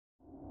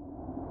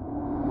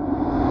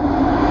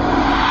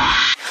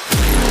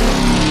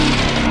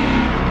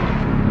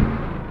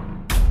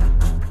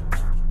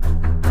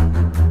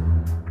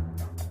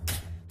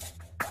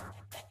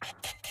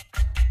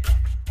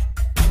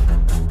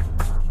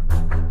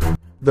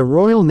The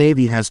Royal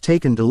Navy has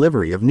taken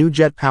delivery of new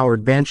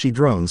jet-powered Banshee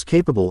drones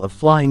capable of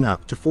flying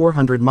up to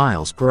 400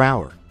 miles per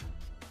hour.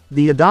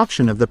 The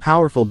adoption of the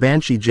powerful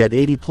Banshee Jet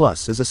 80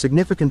 Plus is a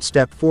significant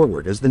step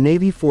forward as the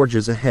Navy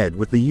forges ahead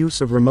with the use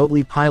of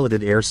remotely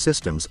piloted air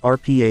systems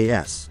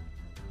 (RPAS).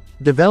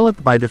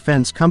 Developed by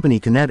defense company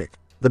Kinetic,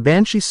 the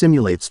Banshee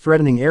simulates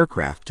threatening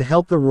aircraft to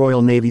help the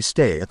Royal Navy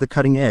stay at the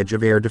cutting edge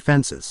of air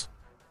defenses.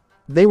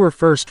 They were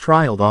first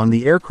trialed on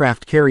the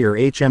aircraft carrier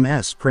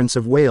HMS Prince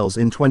of Wales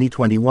in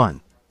 2021.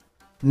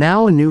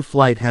 Now a new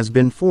flight has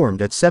been formed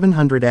at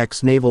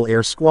 700X Naval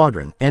Air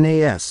Squadron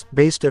 (NAS),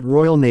 based at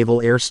Royal Naval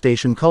Air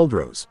Station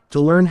Culdrose, to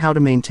learn how to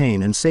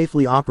maintain and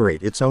safely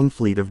operate its own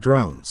fleet of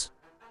drones.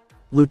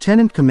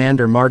 Lieutenant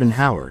Commander Martin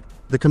Howard,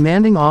 the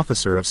commanding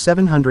officer of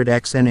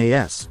 700X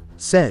NAS,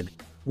 said,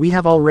 "We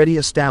have already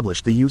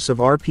established the use of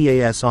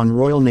RPAS on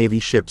Royal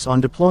Navy ships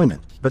on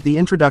deployment, but the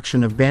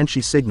introduction of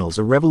Banshee signals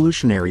a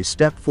revolutionary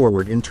step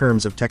forward in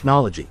terms of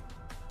technology."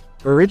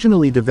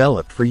 Originally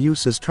developed for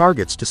use as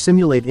targets to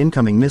simulate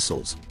incoming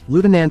missiles,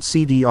 Lieutenant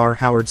CDR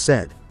Howard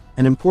said,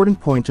 "An important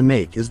point to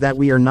make is that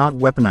we are not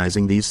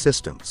weaponizing these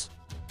systems.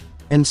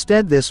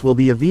 Instead, this will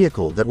be a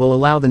vehicle that will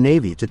allow the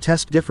Navy to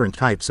test different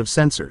types of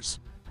sensors.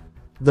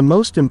 The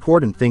most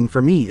important thing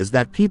for me is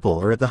that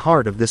people are at the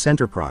heart of this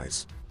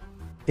enterprise.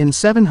 In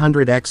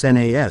 700X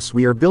NAS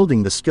we are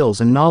building the skills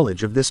and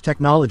knowledge of this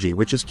technology,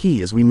 which is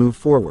key as we move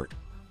forward."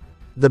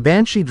 The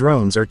Banshee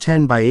drones are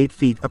 10 by 8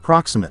 feet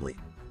approximately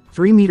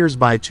 3 meters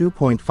by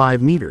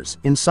 2.5 meters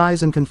in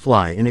size and can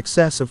fly in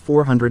excess of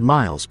 400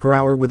 miles per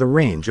hour with a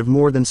range of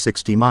more than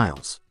 60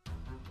 miles.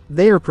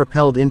 They are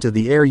propelled into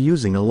the air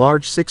using a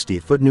large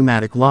 60-foot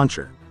pneumatic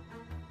launcher.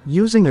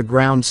 Using a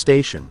ground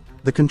station,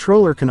 the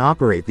controller can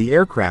operate the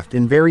aircraft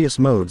in various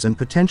modes and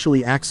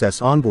potentially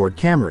access onboard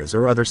cameras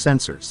or other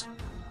sensors.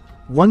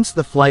 Once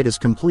the flight is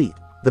complete,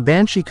 the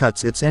Banshee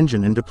cuts its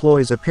engine and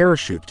deploys a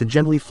parachute to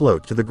gently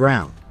float to the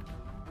ground.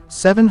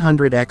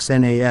 700X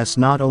NAS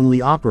not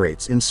only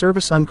operates in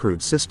service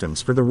uncrewed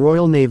systems for the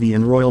Royal Navy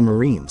and Royal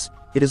Marines,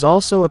 it is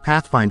also a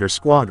Pathfinder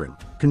squadron,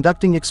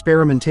 conducting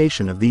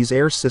experimentation of these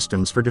air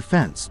systems for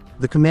defense,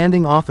 the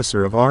commanding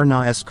officer of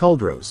RNAS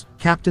Culdrose,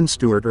 Captain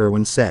Stuart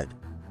Irwin said.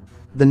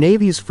 The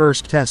Navy's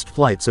first test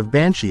flights of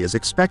Banshee is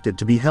expected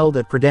to be held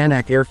at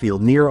Predanak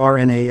Airfield near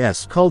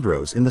RNAS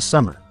Culdrose in the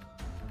summer.